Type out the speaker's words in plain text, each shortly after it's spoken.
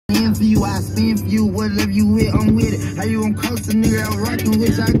for you, I spend for you. Whatever you with, I'm with it. How you gon' cost a nigga I'm rockin'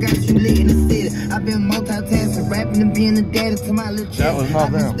 with? I got you lit in the city. I've been multitasking, rapping and being a daddy to my little child.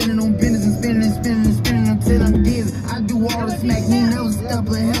 I've been spinning on business and spinning and spinning and spinning until I'm dizzy. I do all the smack, me never stop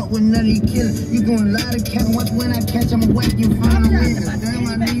or help with none of you killing. You gon' lie to cap, watch when I catch, I'ma whack you, find a witness. Damn,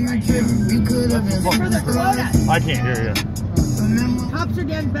 I knew you trippin'. You could have been for the quota. I can't hear you. Cops are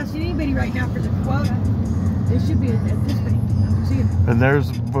down busting anybody right now for the quota. They should be at this thing. And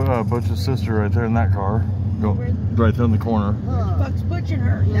there's Butch's sister right there in that car. Go right there in the corner. Fuck's butching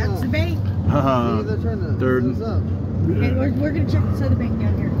her. That's the bank. They're Okay, we're gonna check this other bank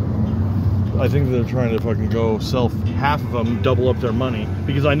down here. I think they're trying to fucking go sell half of them, double up their money.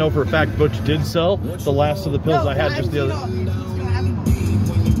 Because I know for a fact Butch did sell the last of the pills I had just the other.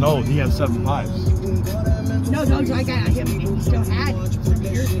 No, he had 7 5s. No, those I got him. He still had some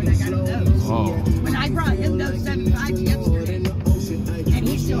years when I got him those. Oh. When I brought him those 7 5s yesterday, and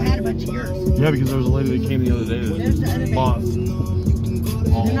he still had a bunch of yours. Yeah, because there was a lady that came the other day that bought.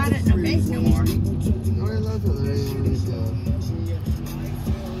 They're not at the bank no more.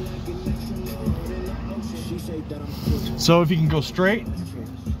 So if you can go straight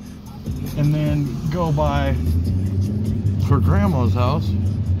and then go by her grandma's house.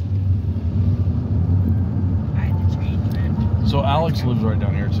 So Alex lives right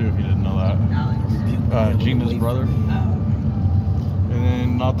down here too, if you didn't know that. Alex. Gina's brother. And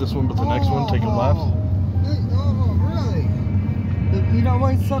then not this one, but the next one. Take a left. Oh, really? You know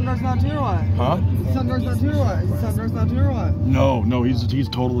why Sunrise not here? Why? Huh? Sunrise not here? Why? Sunrise not here? Why? No, he's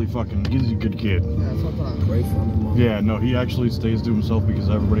totally fucking. He's a good kid. Yeah, that's what I'm great from him. Yeah, no, he actually stays to himself because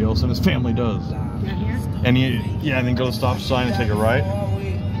everybody else in his family does. Down here? And and then go to the stop sign and take a right.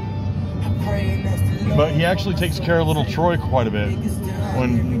 But he actually takes care of little Troy quite a bit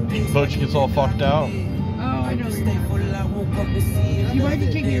when Butch gets all fucked out. Oh, I know. If you wanted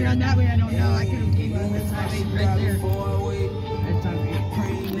to take me around that way, I don't know. I could have came on this highway right there. That's all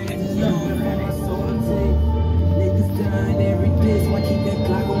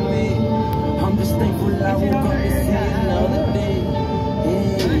right. I'm just thankful I woke up to see another day.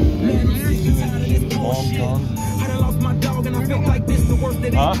 Mom's gone.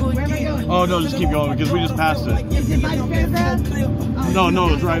 Huh? Where am I going? Oh no, just keep going because we just passed it. Is it by the fairground? Oh, No,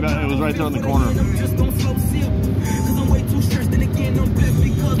 it was right there in the corner.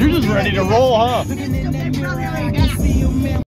 You're just ready to roll, huh? It's the February.